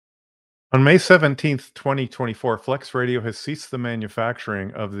On May 17th, 2024, FlexRadio has ceased the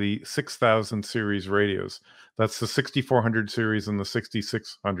manufacturing of the 6000 series radios. That's the 6400 series and the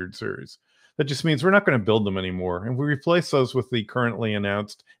 6600 series. That just means we're not going to build them anymore, and we replace those with the currently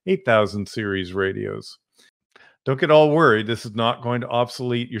announced 8000 series radios. Don't get all worried. This is not going to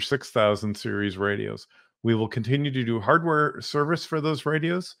obsolete your 6000 series radios. We will continue to do hardware service for those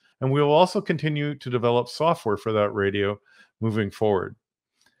radios, and we will also continue to develop software for that radio moving forward.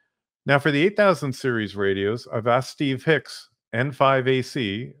 Now, for the 8000 series radios, I've asked Steve Hicks,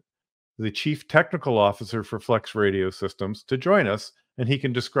 N5AC, the Chief Technical Officer for FlexRadio Systems, to join us, and he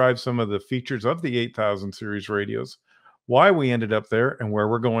can describe some of the features of the 8000 series radios, why we ended up there, and where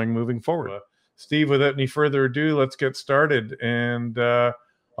we're going moving forward. Steve, without any further ado, let's get started. And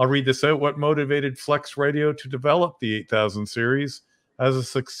I'll read this out. What motivated FlexRadio to develop the 8000 series as a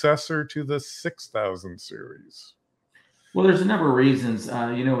successor to the 6000 series? Well, there's a number of reasons.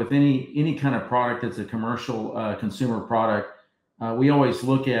 With any kind of product that's a commercial consumer product, we always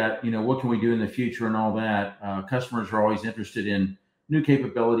look at, what can we do in the future and all that. Customers are always interested in new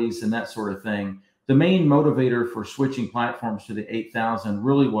capabilities and that sort of thing. The main motivator for switching platforms to the 8000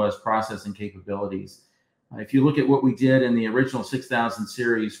 really was processing capabilities. If you look at what we did in the original 6000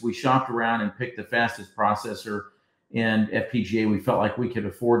 series, we shopped around and picked the fastest processor and FPGA we felt like we could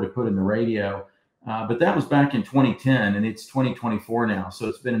afford to put in the radio. But that was back in 2010, and it's 2024 now. So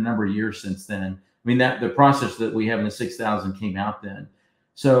it's been a number of years since then. I mean, the processor that we have in the 6000 came out then.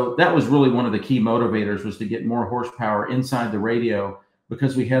 So that was really one of the key motivators, was to get more horsepower inside the radio,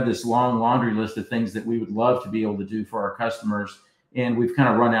 because we had this long laundry list of things that we would love to be able to do for our customers. And we've kind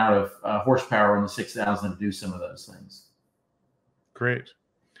of run out of horsepower in the 6000 to do some of those things. Great.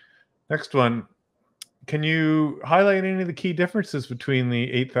 Next one. Can you highlight any of the key differences between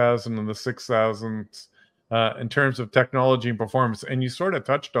the 8000 and the 6000 in terms of technology and performance? And you sort of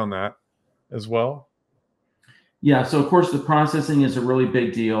touched on that as well. Yeah, so of course the processing is a really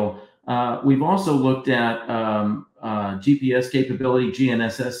big deal. We've also looked at GPS capability,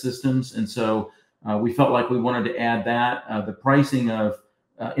 GNSS systems, and so we felt like we wanted to add that. The pricing of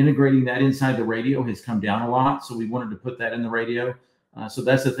integrating that inside the radio has come down a lot, so we wanted to put that in the radio. So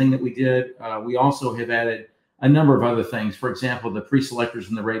that's the thing that we did. We also have added a number of other things. For example, the pre-selectors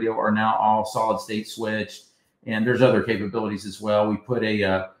in the radio are now all solid state switched, and there's other capabilities as well. We put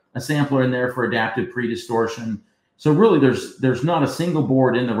a sampler in there for adaptive pre-distortion. So really there's not a single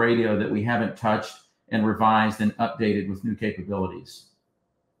board in the radio that we haven't touched and revised and updated with new capabilities.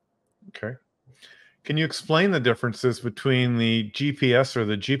 Okay. Can you explain the differences between the GPS or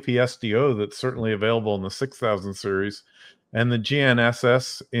the GPSDO that's certainly available in the 6000 series and the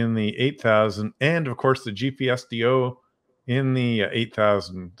GNSS in the 8000, and of course the GPSDO in the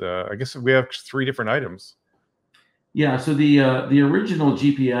 8000? I guess we have three different items. Yeah, so the original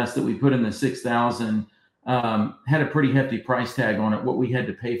GPS that we put in the 6000 had a pretty hefty price tag on it, what we had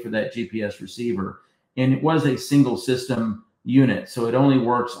to pay for that GPS receiver. And it was a single system unit, so it only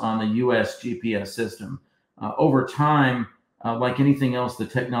works on the US GPS system. Over time, like anything else, the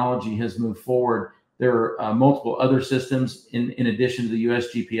technology has moved forward. There are multiple other systems in addition to the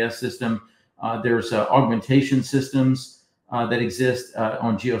US GPS system. There's augmentation systems that exist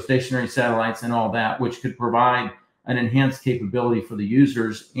on geostationary satellites and all that, which could provide an enhanced capability for the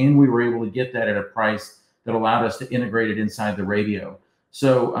users. And we were able to get that at a price that allowed us to integrate it inside the radio.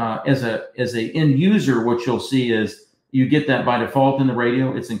 So as a end user, what you'll see is you get that by default in the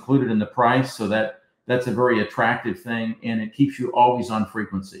radio. It's included in the price, so that's a very attractive thing, and it keeps you always on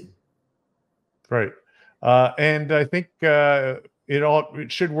frequency. Right. And I think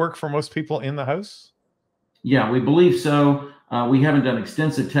it should work for most people in the house. Yeah, we believe so. We haven't done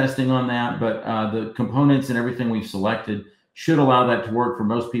extensive testing on that, but the components and everything we've selected should allow that to work for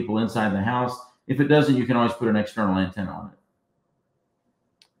most people inside the house. If it doesn't, you can always put an external antenna on it.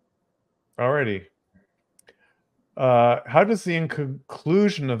 Alrighty. How does the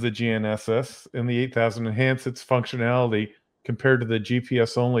inclusion of the GNSS in the 8000 enhance its functionality compared to the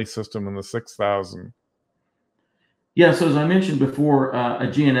GPS-only system in the 6000? Yeah, so as I mentioned before,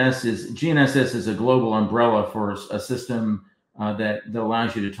 GNSS is a global umbrella for a system that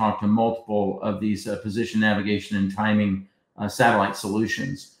allows you to talk to multiple of these position, navigation, and timing satellite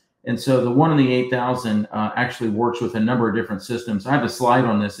solutions. And so the one in the 8000 actually works with a number of different systems. I have a slide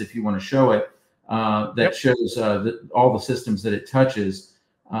on this if you want to show it that shows all the systems that it touches.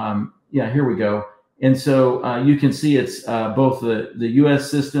 Yeah, here we go. And so you can see it's both the US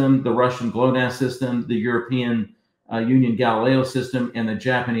system, the Russian GLONASS system, the European Union Galileo system, and the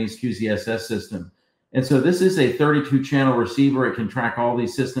Japanese QZSS system. And so this is a 32-channel receiver. It can track all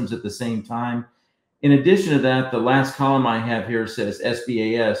these systems at the same time. In addition to that, the last column I have here says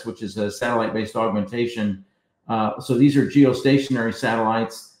SBAS, which is a satellite-based augmentation. So these are geostationary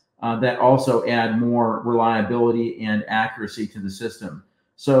satellites that also add more reliability and accuracy to the system.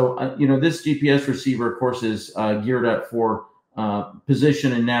 So, this GPS receiver, of course, is geared up for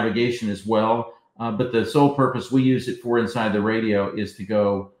position and navigation as well. But the sole purpose we use it for inside the radio is to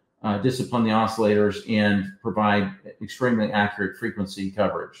go discipline the oscillators and provide extremely accurate frequency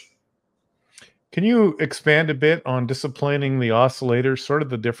coverage. Can you expand a bit on disciplining the oscillators, sort of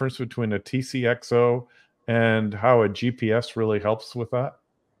the difference between a TCXO and how a GPS really helps with that?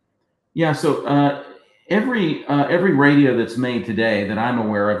 Yeah, so every radio that's made today that I'm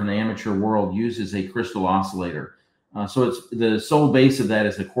aware of in the amateur world uses a crystal oscillator. So it's the sole base of that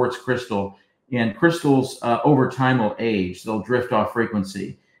is a quartz crystal, and crystals over time will age; they'll drift off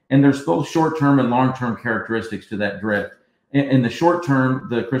frequency. And there's both short-term and long-term characteristics to that drift. In the short term,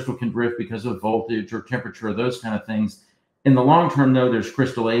 the crystal can drift because of voltage or temperature, those kind of things. In the long term, though, there's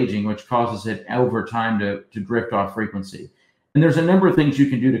crystal aging, which causes it over time to drift off frequency. And there's a number of things you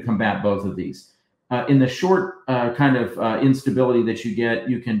can do to combat both of these. In the short kind of instability that you get,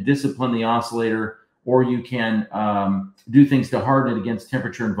 you can discipline the oscillator, or you can do things to harden it against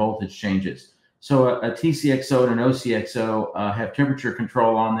temperature and voltage changes. So a TCXO and an OCXO have temperature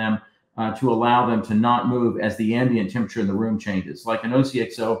control on them to allow them to not move as the ambient temperature in the room changes. Like an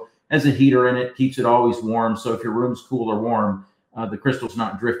OCXO has a heater in it, keeps it always warm. So if your room's cool or warm, the crystal's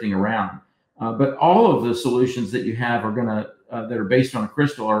not drifting around. But all of the solutions that you have are that are based on a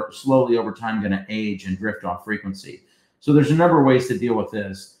crystal are slowly over time going to age and drift off frequency. So there's a number of ways to deal with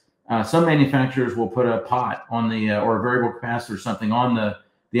this. Some manufacturers will put a pot on the or a variable capacitor or something on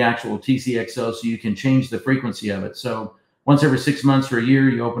the actual TCXO, so you can change the frequency of it. So once every 6 months or a year,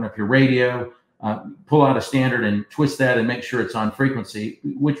 you open up your radio, pull out a standard and twist that and make sure it's on frequency,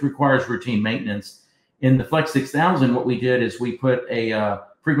 which requires routine maintenance. In the FLEX-8000, what we did is we put a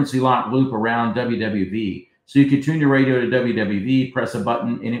frequency lock loop around WWV. So you could tune your radio to WWV, press a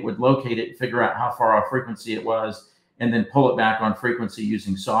button, and it would locate it, figure out how far off frequency it was, and then pull it back on frequency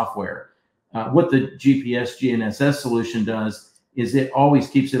using software. What the GPS GNSS solution does is it always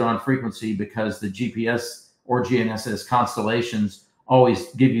keeps it on frequency because the GPS or GNSS constellations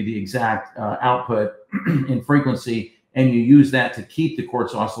always give you the exact output in frequency, and you use that to keep the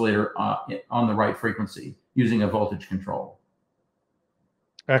quartz oscillator on the right frequency using a voltage control.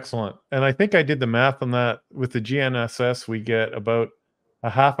 Excellent. And I think I did the math on that. With the GNSS, we get about a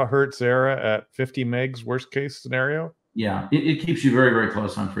half a hertz error at 50 megs, worst case scenario. Yeah, it keeps you very, very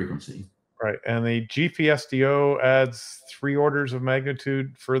close on frequency. Right. And the GPSDO adds 3 orders of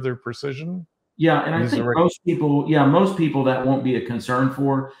magnitude further precision. Yeah, and I think most people that won't be a concern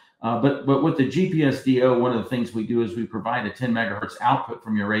for. But with the GPSDO, one of the things we do is we provide a 10 megahertz output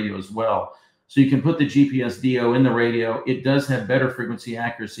from your radio as well. So you can put the GPSDO in the radio. It does have better frequency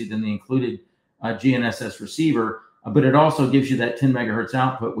accuracy than the included GNSS receiver, but it also gives you that 10 megahertz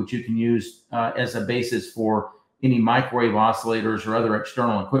output, which you can use as a basis for any microwave oscillators or other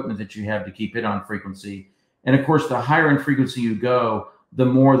external equipment that you have to keep it on frequency. And of course, the higher in frequency you go, the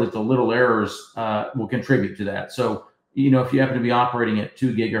more that the little errors will contribute to that. So, if you happen to be operating at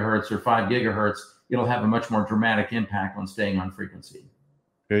 2 gigahertz or 5 gigahertz, it'll have a much more dramatic impact on staying on frequency.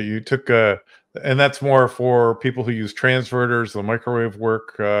 Yeah, you took and that's more for people who use transverters, the microwave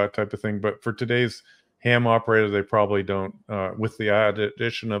work type of thing. But for today's ham operator, they probably don't. With the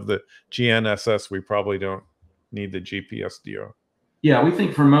addition of the GNSS, we probably don't need the GPSDO. Yeah, we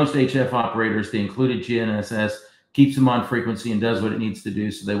think for most HF operators, the included GNSS keeps them on frequency and does what it needs to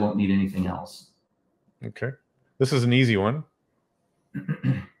do, so they won't need anything else. Okay. This is an easy one.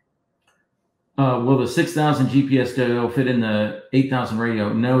 Will the 6000 GPSDO fit in the 8000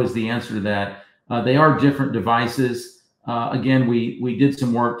 radio? No is the answer to that. They are different devices. Again, we did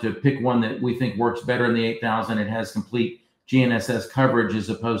some work to pick one that we think works better in the 8000. It has complete GNSS coverage as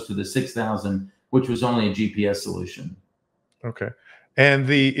opposed to the 6000, which was only a GPS solution. Okay. And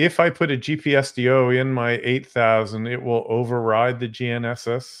if I put a GPSDO in my 8000, it will override the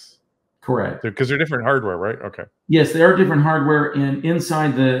GNSS? Correct. Because they're different hardware, right? Okay. Yes, they are different hardware. And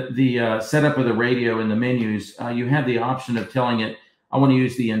inside the setup of the radio in the menus, you have the option of telling it, I want to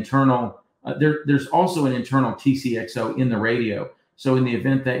use the internal. There's also an internal TCXO in the radio. So in the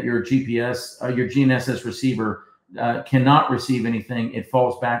event that your your GNSS receiver cannot receive anything, it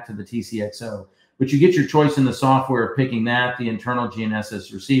falls back to the TCXO. But you get your choice in the software of picking that, the internal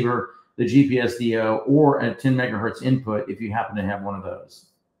GNSS receiver, the GPSDO, or a 10 megahertz input if you happen to have one of those.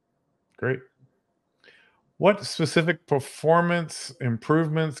 Great. What specific performance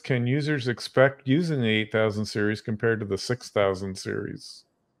improvements can users expect using the 8000 series compared to the 6000 series?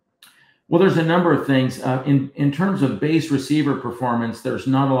 Well, there's a number of things. In terms of base receiver performance, there's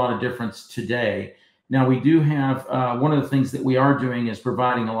not a lot of difference today. Now, we do have one of the things that we are doing is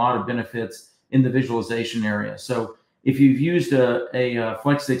providing a lot of benefits in the visualization area. So if you've used a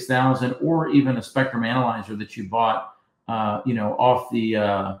FLEX-8000 or even a spectrum analyzer that you bought, off the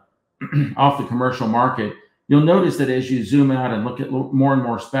off the commercial market, you'll notice that as you zoom out and look at more and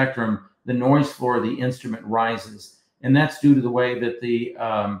more spectrum, the noise floor of the instrument rises, and that's due to the way that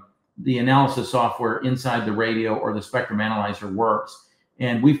the analysis software inside the radio or the spectrum analyzer works.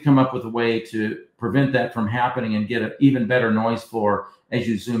 And we've come up with a way to prevent that from happening and get an even better noise floor as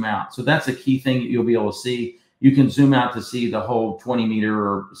you zoom out. So that's a key thing that you'll be able to see. You can zoom out to see the whole 20 meter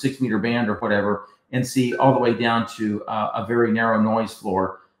or 6 meter band or whatever, and see all the way down to a very narrow noise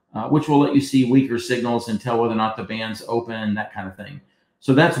floor, which will let you see weaker signals and tell whether or not the band's open, that kind of thing.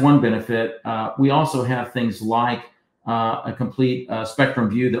 So that's one benefit. We also have things like a complete spectrum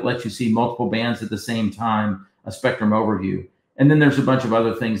view that lets you see multiple bands at the same time, a spectrum overview. And then there's a bunch of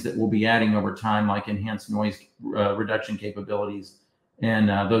other things that we'll be adding over time, like enhanced noise reduction capabilities and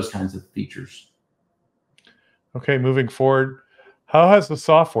those kinds of features. Okay, moving forward, how has the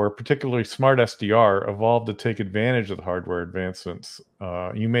software, particularly Smart SDR, evolved to take advantage of the hardware advancements?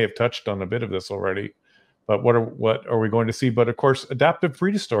 You may have touched on a bit of this already, but what are we going to see? But of course, adaptive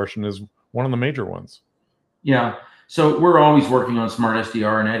predistortion is one of the major ones. Yeah. So we're always working on Smart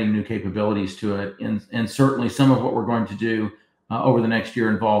SDR and adding new capabilities to it. And certainly some of what we're going to do over the next year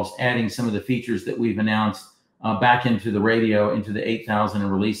involves adding some of the features that we've announced back into the radio, into the 8000,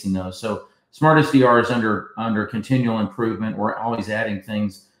 and releasing those. So Smart SDR is under continual improvement. We're always adding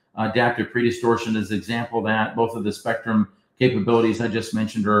things. Adaptive predistortion is an example of that. Both of the spectrum capabilities I just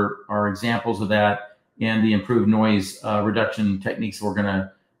mentioned are examples of that, and the improved noise reduction techniques we're going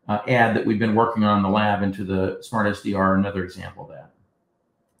to add that we've been working on in the lab into the Smart SDR, another example of that.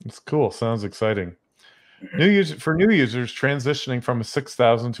 It's cool. Sounds exciting. For new users transitioning from a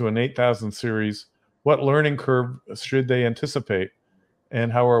 6000 to an 8000 series, what learning curve should they anticipate,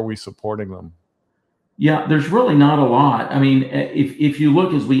 and how are we supporting them? Yeah, there's really not a lot. I mean, if you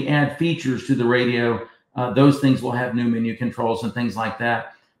look as we add features to the radio, those things will have new menu controls and things like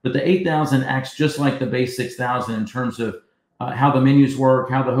that. But the 8000 acts just like the base 6000 in terms of how the menus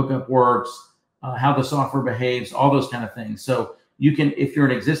work, how the hookup works, how the software behaves, all those kind of things. So you can, if you're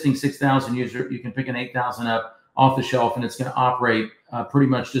an existing 6000 user, you can pick an 8000 up off the shelf, and it's going to operate pretty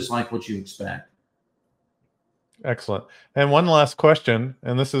much just like what you expect. Excellent. And one last question,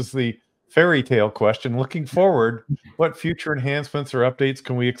 and this is the fairy tale question. Looking forward, what future enhancements or updates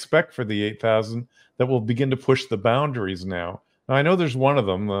can we expect for the 8000 that will begin to push the boundaries now? Now, I know there's one of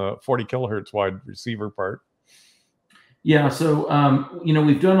them, the 40 kilohertz wide receiver part. Yeah, so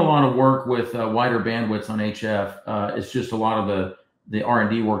we've done a lot of work with wider bandwidths on HF. It's just a lot of the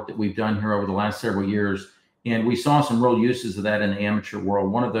R&D work that we've done here over the last several years, and we saw some real uses of that in the amateur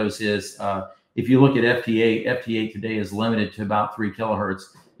world. One of those is if you look at FT8 today is limited to about 3 kilohertz.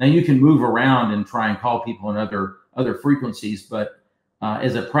 Now you can move around and try and call people in other frequencies, but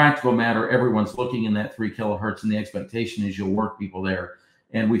as a practical matter, everyone's looking in that 3 kilohertz, and the expectation is you'll work people there.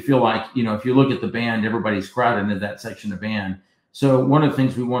 And we feel like, if you look at the band, everybody's crowded into that section of band. So one of the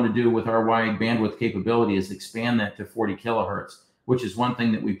things we want to do with our wide bandwidth capability is expand that to 40 kilohertz, which is one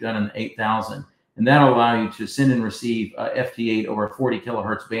thing that we've done in the 8000. And that'll allow you to send and receive FT8 over 40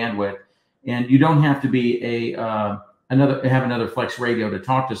 kilohertz bandwidth. And you don't have to be have another FlexRadio to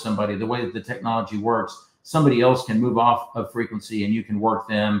talk to somebody. The way that the technology works, somebody else can move off of frequency and you can work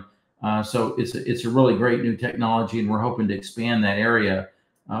them. So it's a really great new technology, and we're hoping to expand that area.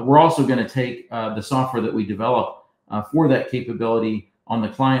 We're also going to take the software that we develop for that capability on the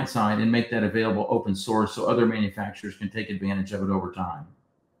client side and make that available open source so other manufacturers can take advantage of it over time.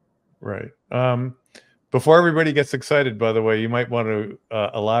 Right. Before everybody gets excited, by the way, you might want to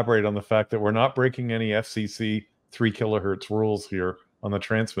elaborate on the fact that we're not breaking any FCC 3 kilohertz rules here on the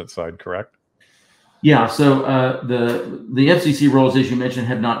transmit side, correct? Yeah, so the FCC rules, as you mentioned,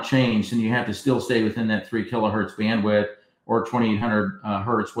 have not changed, and you have to still stay within that 3 kilohertz bandwidth or 2800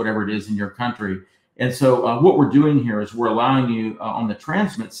 hertz, whatever it is in your country. And so what we're doing here is we're allowing you on the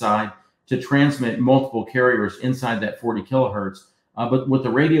transmit side to transmit multiple carriers inside that 40 kilohertz. But what the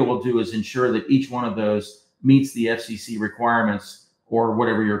radio will do is ensure that each one of those meets the FCC requirements, or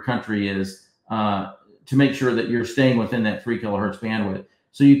whatever your country is, to make sure that you're staying within that 3 kilohertz bandwidth.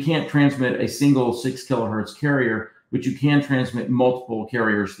 So you can't transmit a single 6 kilohertz carrier, but you can transmit multiple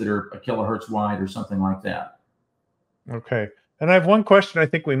carriers that are a kilohertz wide or something like that. Okay. And I have one question I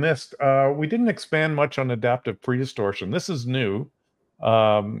think we missed. We didn't expand much on adaptive predistortion. This is new.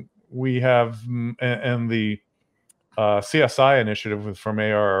 We have, and the CSI initiative from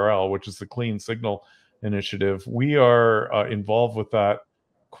ARRL, which is the Clean Signal Initiative. We are involved with that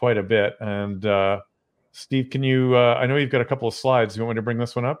quite a bit. And Steve, can you, I know you've got a couple of slides. You want me to bring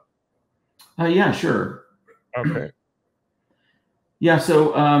this one up? Yeah, sure. Okay. Yeah,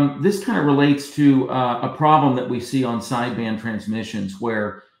 so this kind of relates to a problem that we see on sideband transmissions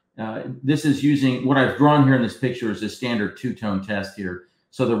where this is using, what I've drawn here in this picture is a standard two-tone test here.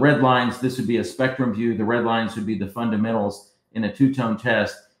 So the red lines, this would be a spectrum view. The red lines would be the fundamentals in a two-tone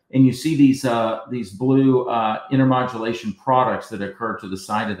test. And you see these blue intermodulation products that occur to the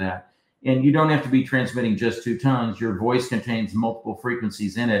side of that. And you don't have to be transmitting just two tones. Your voice contains multiple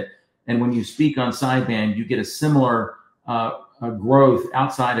frequencies in it. And when you speak on sideband, you get a similar growth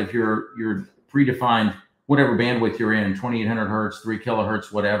outside of your predefined whatever bandwidth you're in, 2800 hertz, 3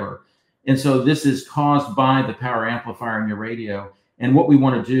 kilohertz, whatever. And so this is caused by the power amplifier in your radio. And what we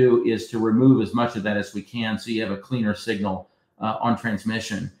want to do is to remove as much of that as we can so you have a cleaner signal on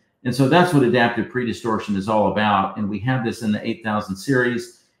transmission. And so that's what adaptive predistortion is all about. And we have this in the 8000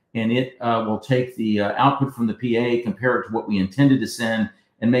 series, and it will take the output from the PA, compare it to what we intended to send,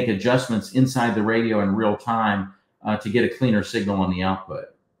 and make adjustments inside the radio in real time to get a cleaner signal on the output.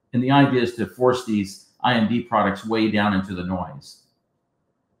 And the idea is to force these IND products way down into the noise.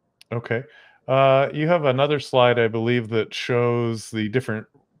 Okay. You have another slide, I believe, that shows the different,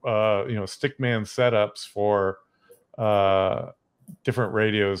 stickman setups for different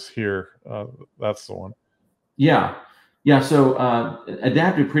radios here. That's the one. Yeah. Yeah. So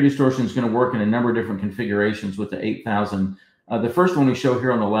adaptive predistortion is going to work in a number of different configurations with the 8000. The first one we show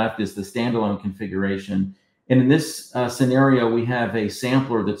here on the left is the standalone configuration. And in this scenario, we have a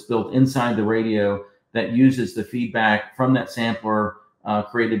sampler that's built inside the radio that uses the feedback from that sampler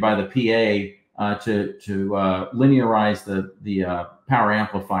created by the PA to linearize the power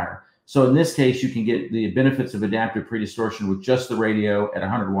amplifier. So in this case, you can get the benefits of adaptive predistortion with just the radio at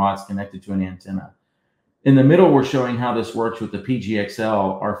 100 watts connected to an antenna. In the middle, we're showing how this works with the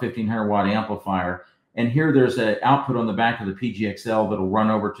PGXL, our 1500 watt amplifier. And here there's an output on the back of the PGXL that'll run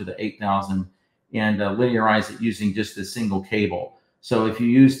over to the 8000 and linearize it using just a single cable. So if you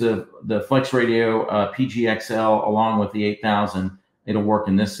use the FlexRadio PGXL along with the 8000, it'll work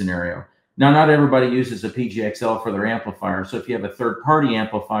in this scenario. Now, not everybody uses a PGXL for their amplifier. So if you have a third-party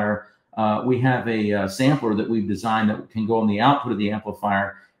amplifier, we have a sampler that we've designed that can go on the output of the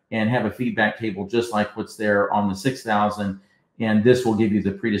amplifier and have a feedback cable just like what's there on the 6000. And this will give you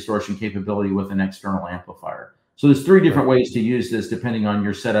the predistortion capability with an external amplifier. So there's three different ways to use this depending on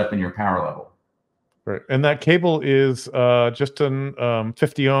your setup and your power level. Right. And that cable is just an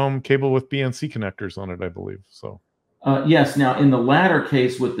 50 ohm cable with BNC connectors on it, I believe. So yes. Now, in the latter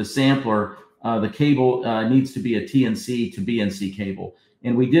case with the sampler, the cable needs to be a TNC to BNC cable.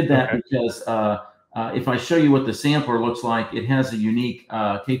 And we did that because if I show you what the sampler looks like, it has a unique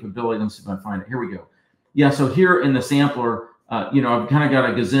capability. Let me see if I can find it. Here we go. Yeah, so here in the sampler, I've kind of got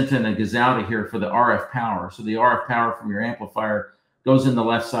a Gazinta and a Gazouta here for the RF power. So the RF power from your amplifier goes in the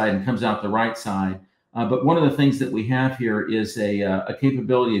left side and comes out the right side. But one of the things that we have here is a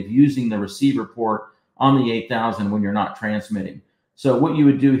capability of using the receiver port on the 8000 when you're not transmitting. So what you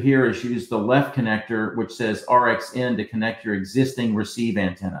would do here is use the left connector, which says RXN, to connect your existing receive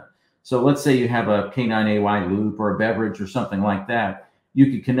antenna. So let's say you have a K9AY loop or a beverage or something like that.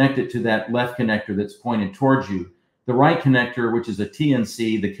 You could connect it to that left connector that's pointed towards you. The right connector, which is a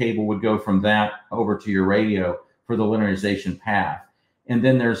TNC, the cable would go from that over to your radio for the linearization path. And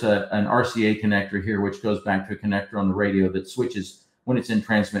then there's an RCA connector here, which goes back to a connector on the radio that switches when it's in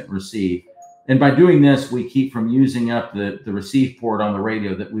transmit and receive. And by doing this, we keep from using up the receive port on the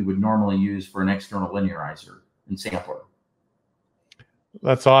radio that we would normally use for an external linearizer and sampler.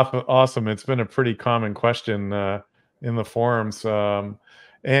 That's awesome. It's been a pretty common question in the forums.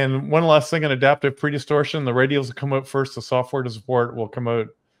 And one last thing on adaptive predistortion, the radios will come out first. The software to support will come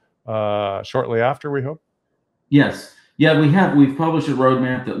out shortly after, we hope. Yes. Yeah, we've published a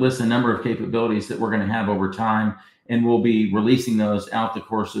roadmap that lists a number of capabilities that we're going to have over time, and we'll be releasing those out the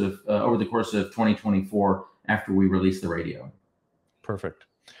course of over the course of 2024 after we release the radio. Perfect.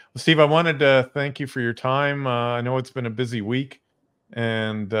 Well, Steve, I wanted to thank you for your time. I know it's been a busy week,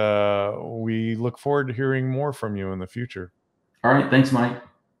 and we look forward to hearing more from you in the future. All right. Thanks, Mike.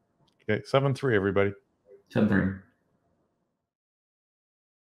 Okay, 7-3, everybody. 7-3.